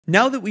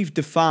Now that we've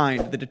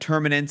defined the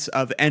determinants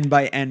of n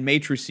by n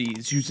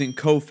matrices using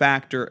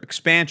cofactor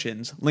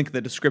expansions, link in the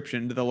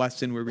description to the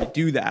lesson where we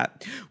do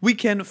that, we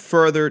can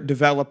further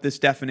develop this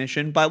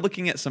definition by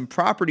looking at some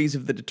properties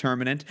of the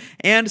determinant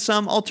and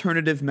some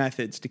alternative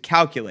methods to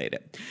calculate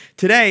it.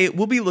 Today,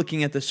 we'll be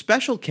looking at the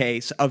special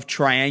case of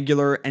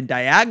triangular and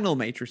diagonal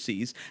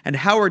matrices and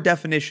how our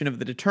definition of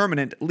the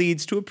determinant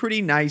leads to a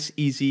pretty nice,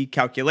 easy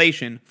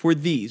calculation for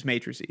these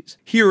matrices.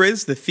 Here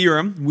is the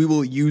theorem. We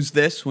will use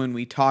this when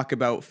we talk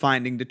about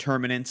finding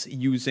determinants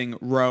using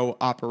row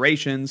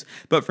operations,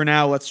 but for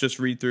now, let's just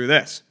read through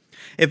this.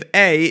 If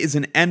A is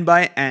an n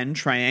by n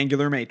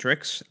triangular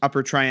matrix,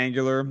 upper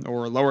triangular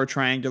or lower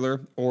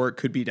triangular, or it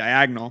could be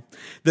diagonal,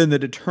 then the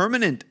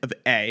determinant of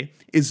A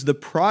is the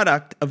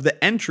product of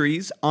the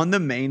entries on the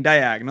main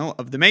diagonal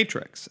of the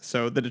matrix.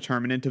 So the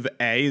determinant of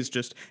A is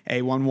just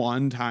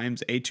A11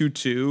 times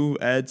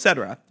A22,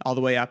 etc., all the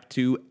way up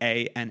to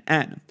A and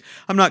n.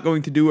 I'm not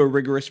going to do a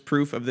rigorous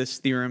proof of this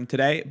theorem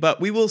today,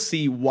 but we will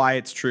see why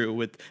it's true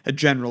with a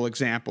general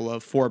example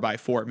of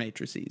 4x4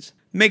 matrices.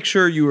 Make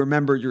sure you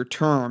remember your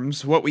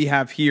terms. What we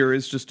have here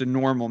is just a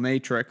normal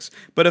matrix,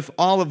 but if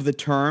all of the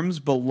terms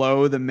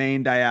below the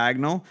main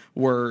diagonal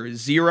were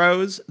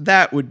zeros,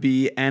 that would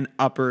be an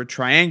upper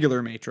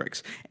triangular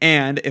matrix.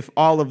 And if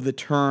all of the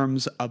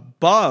terms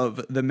above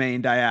the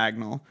main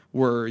diagonal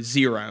were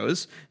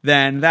zeros,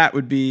 then that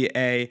would be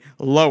a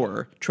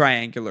lower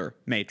triangular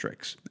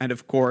matrix. And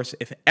of course,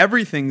 if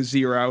everything's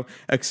zero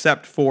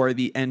except for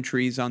the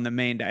entries on the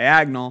main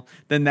diagonal,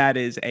 then that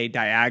is a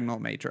diagonal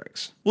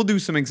matrix. We'll do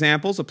some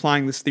examples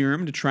applying this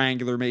theorem to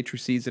triangular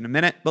matrices in a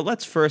minute, but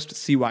let's first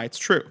see why it's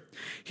true.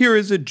 Here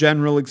is a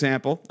general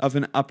example of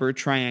an upper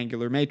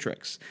triangular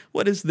matrix.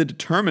 What is the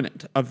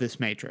determinant of this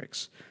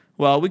matrix?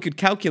 Well, we could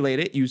calculate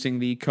it using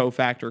the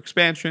cofactor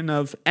expansion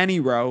of any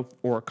row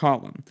or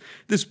column.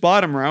 This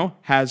bottom row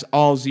has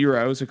all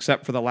zeros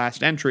except for the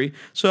last entry,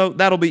 so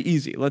that'll be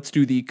easy. Let's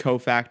do the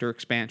cofactor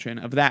expansion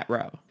of that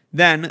row.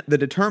 Then the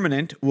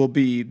determinant will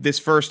be this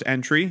first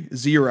entry,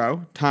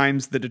 0,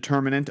 times the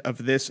determinant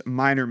of this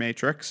minor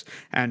matrix,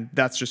 and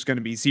that's just going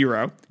to be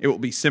 0. It will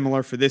be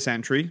similar for this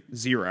entry,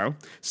 0,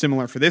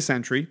 similar for this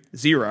entry,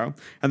 0,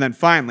 and then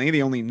finally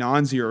the only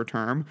non-zero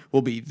term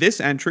will be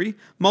this entry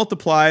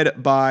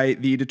multiplied by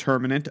the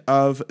determinant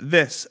of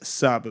this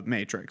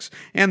sub-matrix,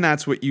 and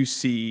that's what you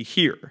see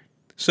here.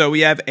 So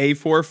we have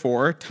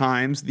A44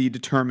 times the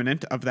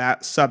determinant of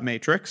that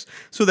submatrix.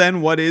 So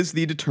then what is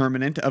the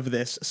determinant of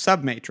this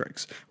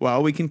submatrix?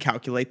 Well, we can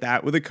calculate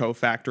that with a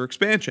cofactor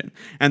expansion.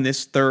 And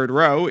this third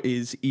row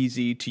is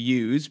easy to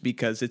use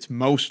because it's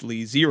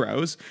mostly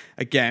zeros.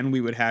 Again,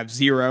 we would have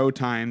 0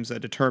 times a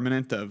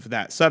determinant of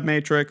that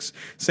submatrix.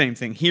 Same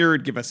thing here,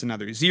 it'd give us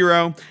another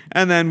 0.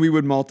 And then we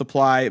would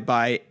multiply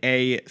by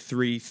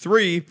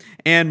A33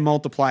 and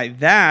multiply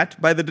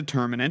that by the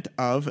determinant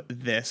of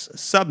this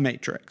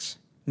submatrix.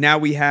 Now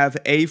we have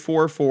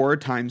A44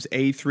 times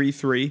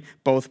A33,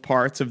 both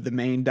parts of the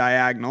main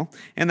diagonal,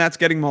 and that's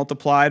getting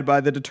multiplied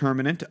by the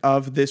determinant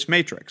of this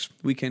matrix.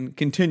 We can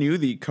continue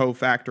the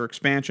cofactor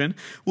expansion.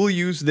 We'll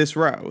use this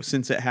row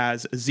since it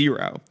has a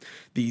 0.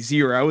 The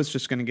 0 is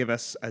just going to give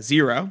us a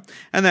 0,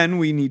 and then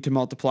we need to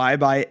multiply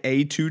by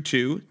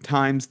A22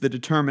 times the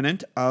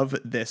determinant of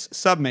this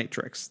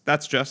submatrix.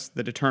 That's just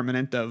the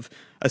determinant of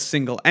a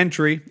single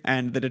entry,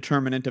 and the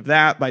determinant of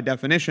that, by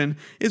definition,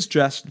 is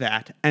just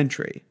that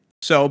entry.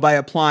 So by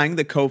applying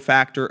the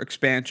cofactor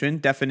expansion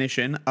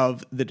definition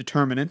of the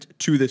determinant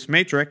to this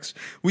matrix,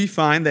 we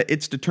find that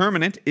its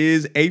determinant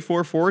is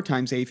A44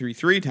 times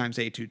A33 times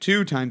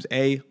A22 times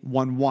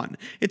A11.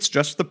 It's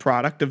just the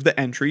product of the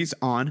entries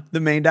on the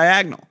main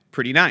diagonal.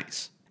 Pretty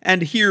nice.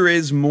 And here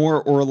is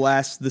more or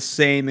less the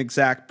same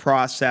exact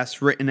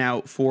process written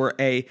out for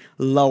a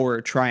lower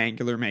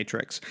triangular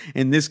matrix.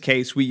 In this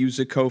case, we use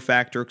a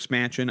cofactor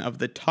expansion of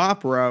the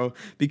top row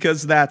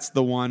because that's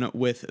the one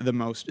with the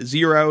most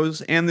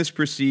zeros, and this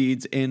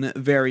proceeds in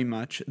very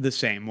much the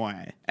same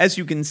way. As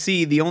you can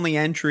see, the only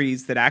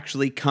entries that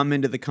actually come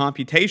into the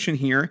computation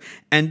here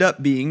end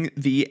up being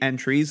the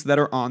entries that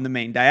are on the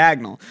main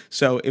diagonal.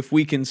 So if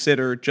we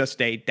consider just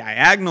a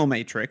diagonal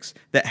matrix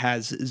that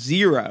has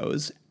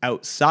zeros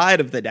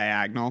outside of the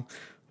diagonal,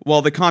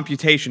 well, the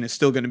computation is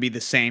still going to be the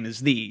same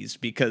as these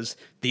because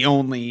the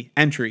only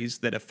entries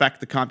that affect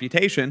the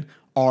computation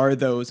are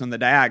those on the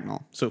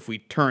diagonal. So if we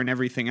turn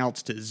everything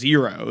else to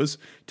zeros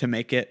to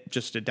make it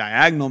just a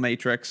diagonal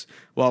matrix,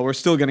 well, we're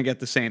still going to get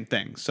the same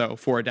thing. So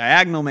for a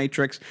diagonal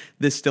matrix,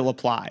 this still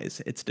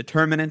applies. Its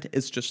determinant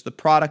is just the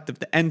product of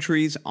the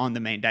entries on the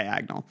main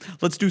diagonal.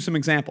 Let's do some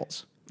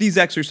examples. These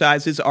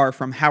exercises are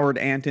from Howard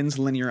Anton's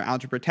Linear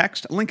Algebra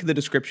text. Link in the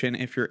description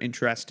if you're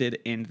interested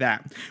in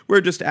that.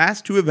 We're just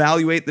asked to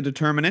evaluate the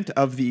determinant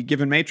of the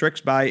given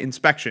matrix by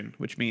inspection,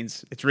 which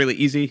means it's really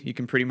easy. You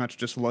can pretty much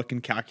just look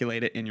and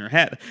calculate it in your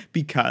head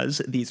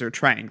because these are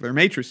triangular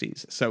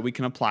matrices, so we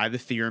can apply the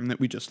theorem that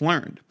we just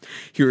learned.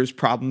 Here's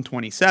problem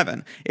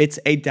 27. It's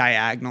a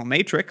diagonal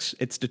matrix.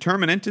 Its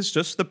determinant is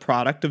just the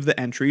product of the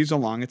entries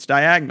along its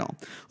diagonal.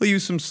 We'll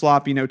use some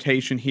sloppy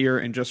notation here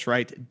and just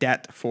write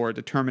det for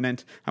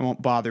determinant, I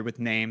won't bother with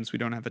names. We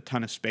don't have a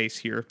ton of space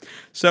here.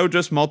 So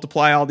just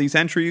multiply all these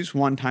entries.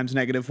 1 times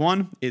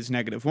 -1 is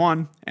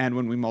 -1. And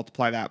when we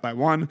multiply that by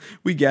 1,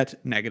 we get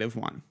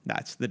 -1.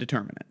 That's the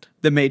determinant.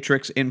 The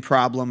matrix in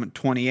problem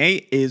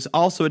 28 is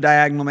also a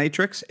diagonal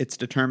matrix. Its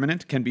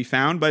determinant can be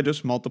found by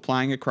just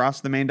multiplying across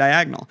the main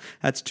diagonal.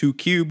 That's 2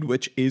 cubed,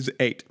 which is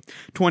 8.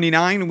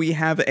 29, we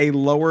have a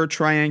lower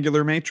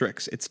triangular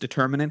matrix. Its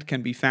determinant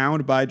can be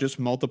found by just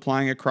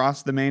multiplying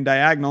across the main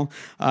diagonal.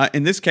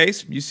 In this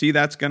case, you see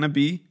that's going to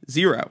be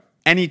 0.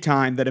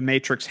 Anytime that a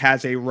matrix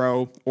has a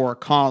row or a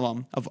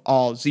column of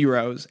all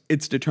zeros,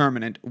 its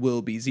determinant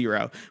will be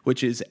 0,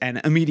 which is an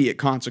immediate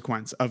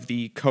consequence of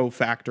the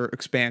cofactor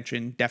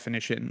expansion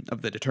definition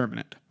of the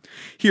determinant.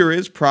 Here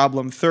is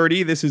problem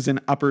 30. This is an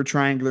upper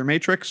triangular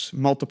matrix.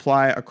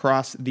 Multiply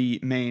across the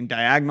main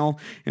diagonal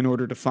in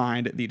order to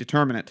find the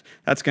determinant.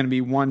 That's going to be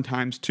 1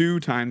 times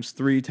 2 times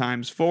 3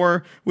 times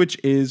 4, which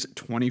is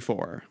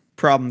 24.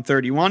 Problem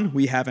 31,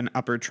 we have an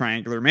upper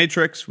triangular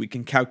matrix. We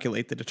can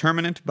calculate the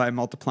determinant by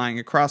multiplying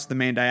across the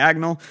main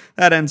diagonal.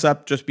 That ends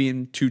up just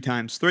being 2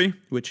 times 3,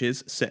 which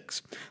is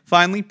 6.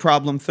 Finally,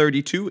 problem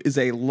 32 is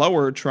a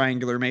lower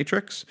triangular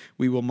matrix.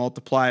 We will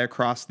multiply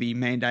across the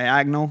main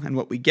diagonal, and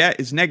what we get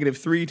is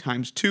 -3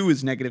 times 2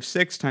 is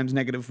 -6 times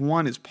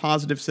 -1 is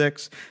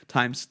 +6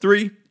 times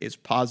 3 is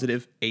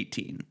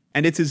 +18.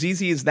 And it's as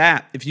easy as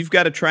that. If you've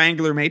got a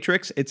triangular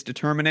matrix, its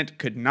determinant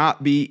could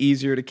not be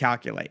easier to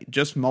calculate.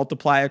 Just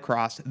multiply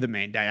across the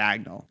main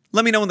diagonal.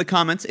 Let me know in the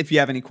comments if you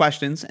have any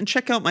questions, and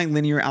check out my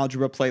linear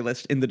algebra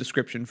playlist in the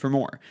description for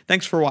more.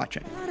 Thanks for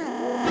watching.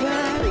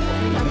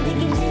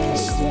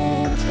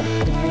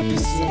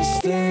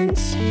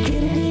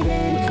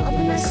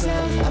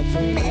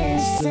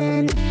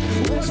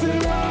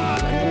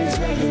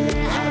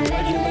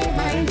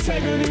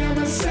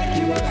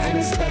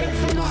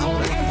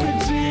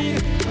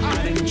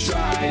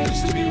 Try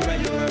just to be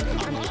regular.